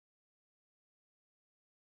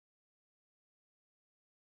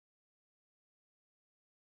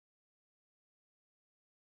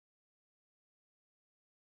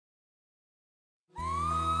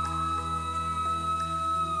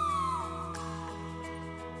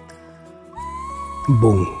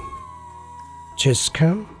Bung,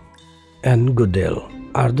 Cheskam, and Gudel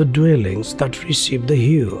are the dwellings that receive the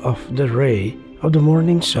hue of the ray of the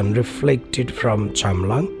morning sun reflected from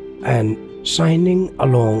Chamlang and shining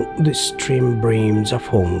along the stream brims of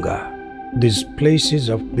Honga. These places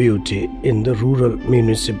of beauty in the rural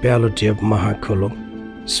municipality of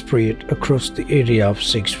Mahakulung spread across the area of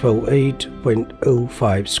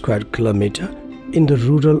 648.05 square kilometer in the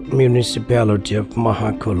rural municipality of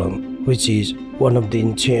Mahakulung, which is one of the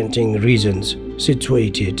enchanting regions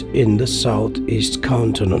situated in the southeast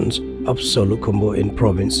cantonment of SOLUKHUMBU in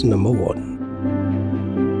province number 1.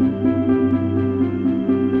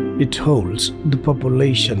 It holds the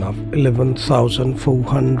population of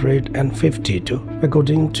 11,452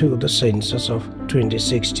 according to the census of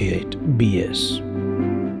 2068 BS.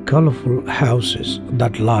 Colorful houses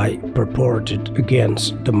that lie purported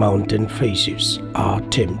against the mountain faces are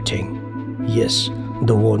tempting. Yes,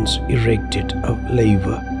 the ones erected of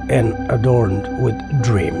lava and adorned with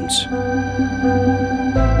dreams.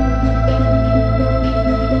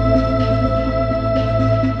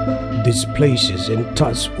 These places in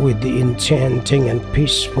touch with the enchanting and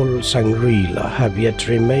peaceful Shangri-La have yet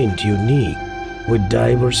remained unique, with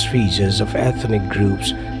diverse features of ethnic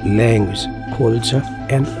groups, language, culture,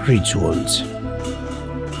 and rituals.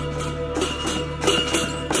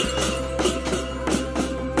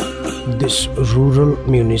 This rural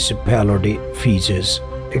municipality features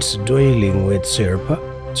its dwelling with Sherpa,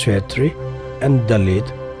 Kshetri, and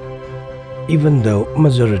Dalit, even though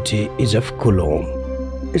majority is of Kulong.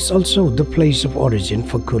 It's also the place of origin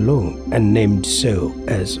for Kulung and named so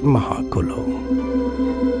as Mahakulung.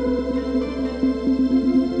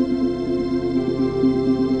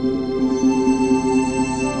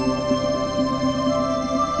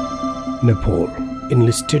 Nepal,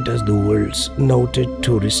 enlisted as the world's noted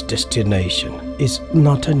tourist destination, is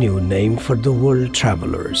not a new name for the world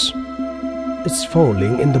travelers. Its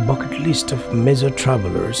falling in the bucket list of major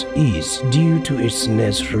travelers is due to its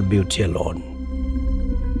natural beauty alone.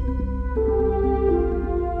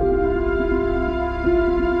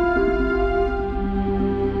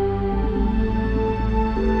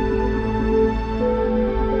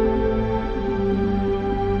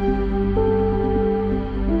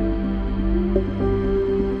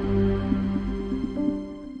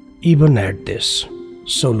 Even at this,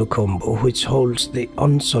 SOLUKHUMBU, which holds the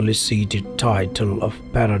unsolicited title of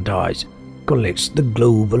paradise, collects the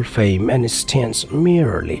global fame and stands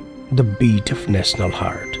merely the beat of national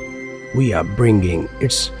heart. We are bringing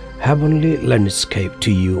its heavenly landscape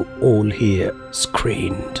to you all here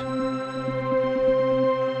screened.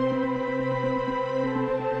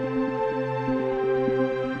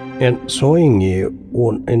 And showing you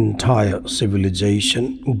an entire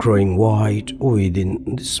civilization growing wide within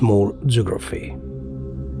the small geography.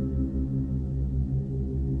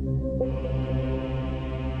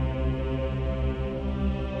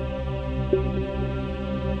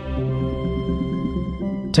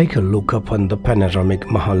 Take a look upon the panoramic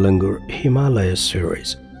Mahakulung Himalayas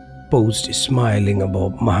series, posed smiling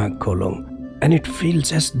above Mahakulung, and it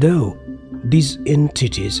feels as though these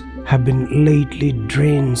entities have been lately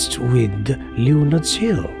drenched with the lunar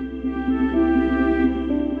chill.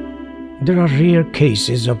 There are rare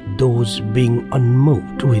cases of those being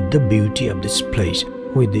unmoved with the beauty of this place,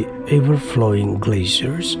 with the ever-flowing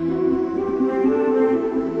glaciers,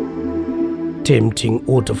 tempting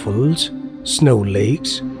waterfalls, snow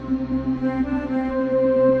lakes,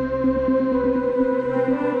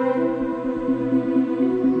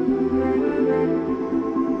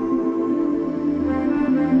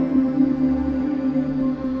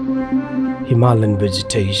 Himalayan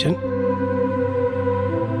vegetation,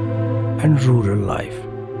 and rural life.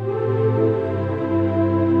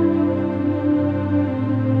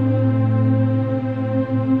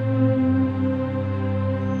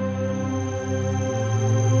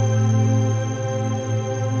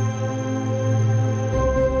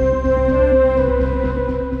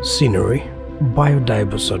 Scenery,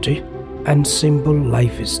 biodiversity, and simple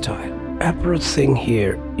lifestyle. Everything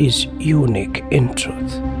here is unique in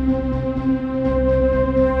truth.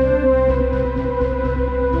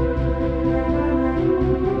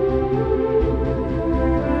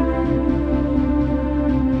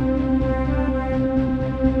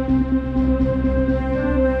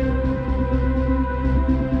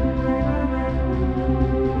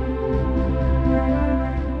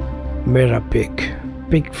 Mera Peak,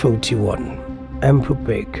 Peak 41, Ampu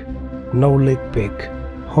Peak, No Lake Peak,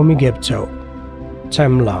 Homigapchau,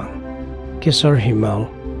 Chamlang, Kesar Himal,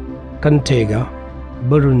 Kantega,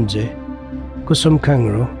 Burunje,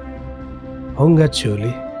 Kusumkangro,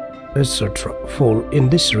 Hongachuli, etc. fall in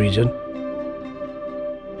this region,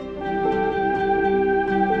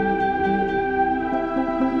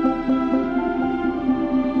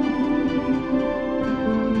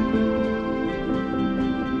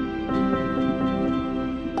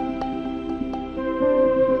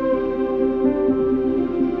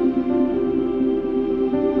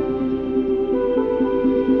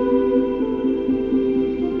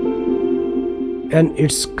 and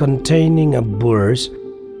it's containing a birds,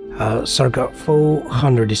 circa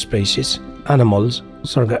 400 species, animals,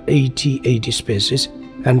 circa 80 species,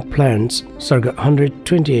 and plants, circa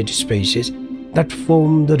 128 species, that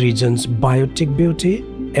form the region's biotic beauty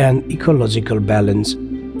and ecological balance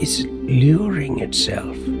is luring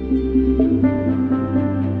itself.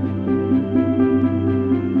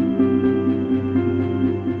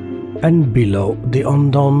 And below the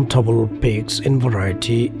undauntable peaks in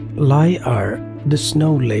variety lie are the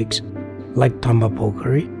snow lakes like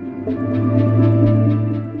Thambapogari,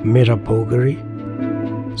 Merapogari,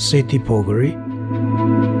 Setipogari,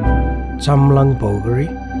 Chamlangpogari,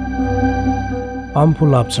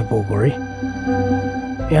 Ampulapsapogari,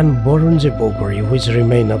 and Borunjepogari, which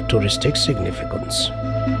remain of touristic significance.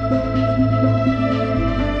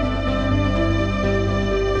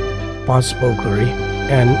 Paspogari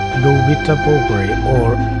and Govitapogari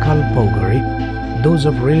or Kalpogari, those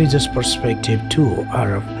of religious perspective too,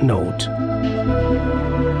 are of note.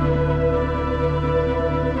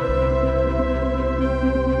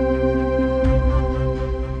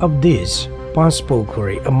 Of these,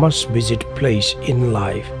 Paspogari, a must-visit place in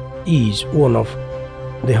life, is one of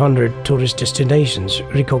the 100 tourist destinations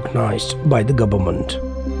recognized by the government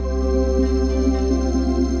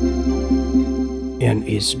and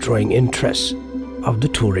is drawing interest of the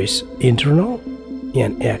tourists, internal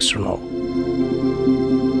and external.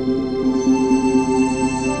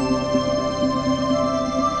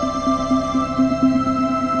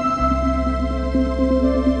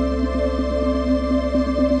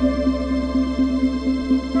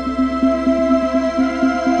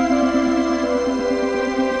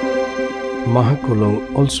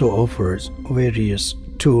 Mahakulung also offers various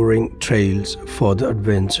touring trails for the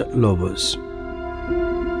adventure lovers.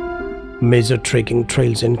 Major trekking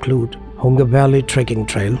trails include Hunga Valley Trekking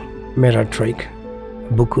Trail, Mera Trek,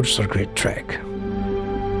 Bukur Circuit Trek.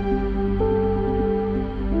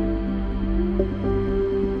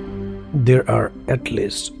 There are at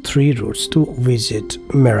least 3 routes to visit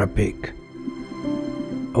Mera Peak.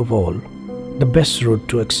 Of all, the best route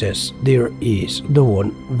to access there is the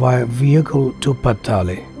one via vehicle to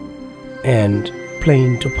Patale and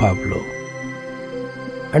plane to Pablo,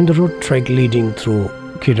 and the road trek leading through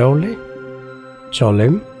Kiraule,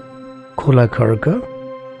 Cholem, Khulakarka,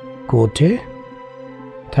 Kote,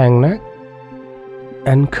 Thangnak,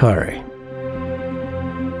 and Kare.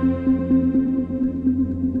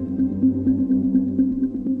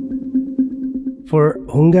 For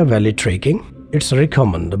Hunga Valley trekking, it's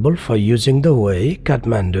recommendable for using the way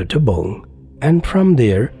Kathmandu to Bong, and from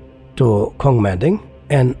there to Khongmading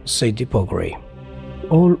and Setipogari,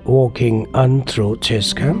 all walking on through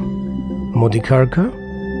Cheskam, Modikarka,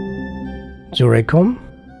 Jurekom,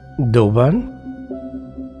 Doban,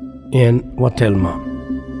 and Watelma.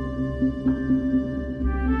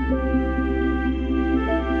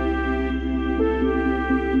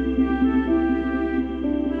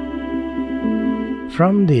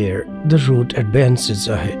 From there, the route advances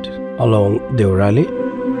ahead along Deorali,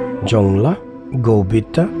 Jongla,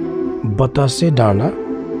 Gobita, Batase Dana,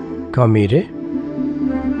 Kamire,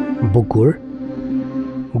 Bukur,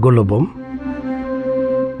 Golobom,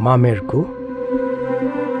 Mamerku,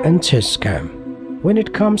 and Cheskam. When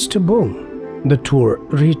it comes to Bong, the tour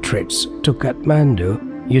retreats to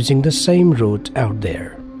Kathmandu using the same route out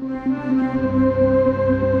there.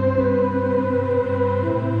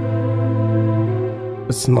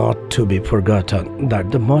 It's not to be forgotten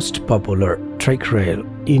that the most popular trek trail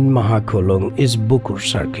in Mahakulung is Bukur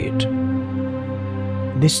Circuit.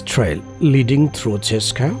 This trail leading through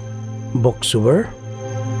Cheskam, Boksuber,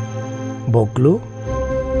 Boklu,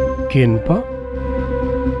 Kinpa,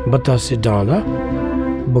 Batasidana,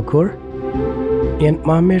 Bukur, and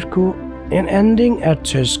Mamerku, and ending at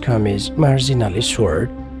Cheskam is marginally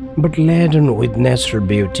short but laden with natural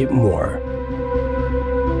beauty more.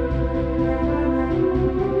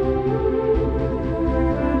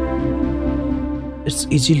 It's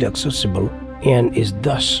easily accessible and is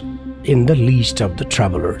thus in the list of the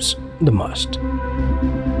travelers the must.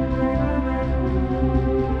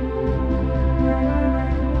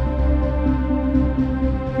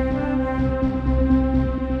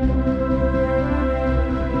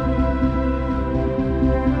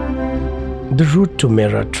 The route to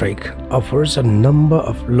Mera Trek offers a number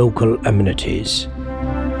of local amenities.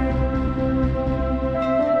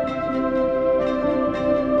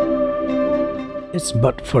 It's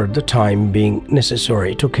but for the time being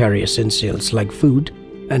necessary to carry essentials like food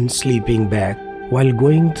and sleeping bag while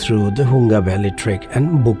going through the Hunga Valley Trek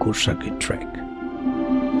and Bukur Circuit Trek.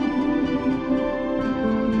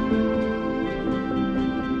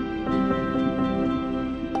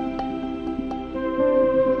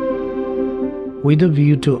 with a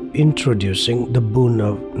view to introducing the boon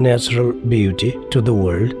of natural beauty to the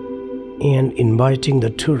world and inviting the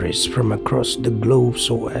tourists from across the globe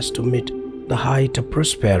so as to meet the height of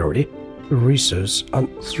prosperity, research on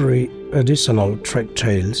 3 additional trek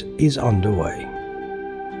trails is underway.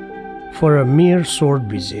 For a mere short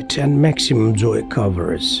visit and maximum joy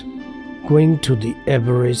coverage, going to the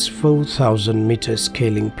average 4,000-meter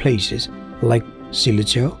scaling places like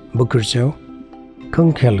Siluchau, Bukurchau,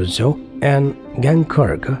 Kongkhaluchau, and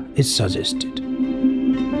Gangkarka is suggested.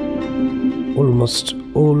 Almost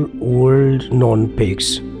all world-known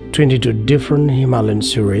peaks, 22 different Himalayan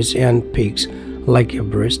series and peaks like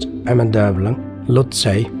Everest, Amandavalang,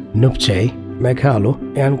 Lhotse, Nupche, Mahakulung,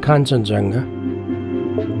 and Kanchenjunga,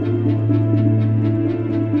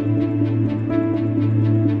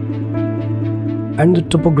 and the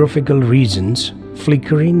topographical regions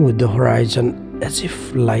flickering with the horizon as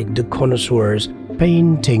if like the connoisseur's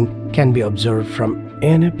painting can be observed from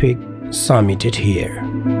any peak summited here.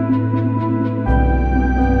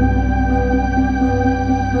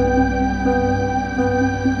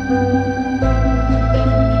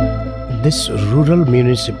 This rural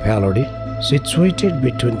municipality, situated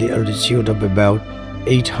between the altitude of about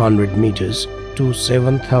 800 meters to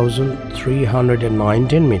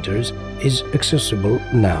 7,319 meters, is accessible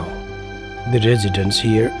now. The residents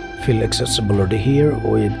here feel accessibility here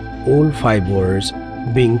with all 5 wards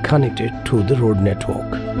being connected to the road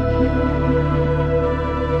network.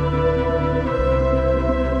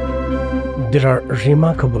 There are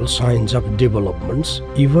remarkable signs of developments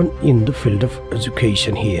even in the field of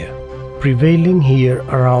education here. Prevailing here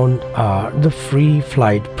around are the free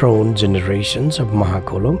flight-prone generations of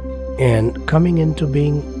Mahakulung and coming into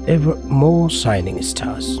being ever more shining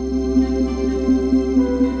stars.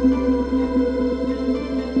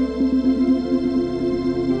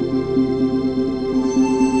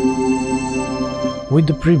 With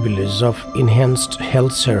the privilege of enhanced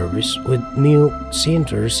health service with new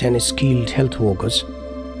centers and skilled health workers,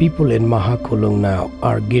 people in Mahakulung now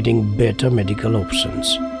are getting better medical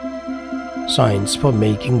options. Signs for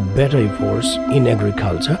making better efforts in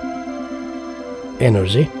agriculture,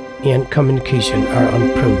 energy, and communication are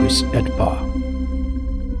on progress at par.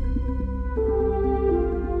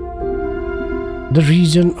 The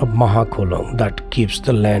region of Mahakulung that keeps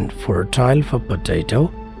the land fertile for potato,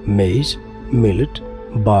 maize, millet,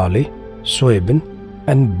 barley, soybean,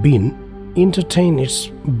 and bean entertain its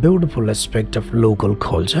beautiful aspect of local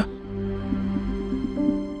culture,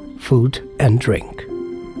 food and drink.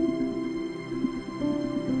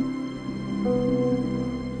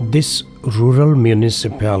 This rural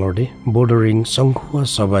municipality bordering Songkhua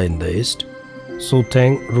Sabha in the east,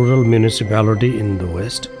 Sotang Rural Municipality in the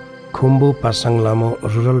west, Khumbu Pasanglamo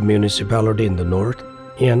Rural Municipality in the north,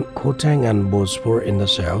 and Khotang and Bhojpur in the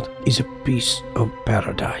south is a piece of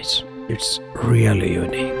paradise. It's really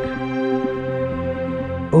unique.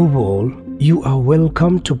 Overall, you are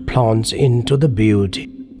welcome to plunge into the beauty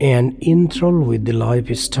and enthrall with the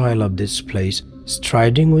lifestyle of this place,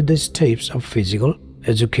 striding with the steps of physical,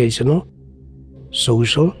 educational,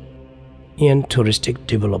 social, and touristic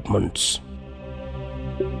developments.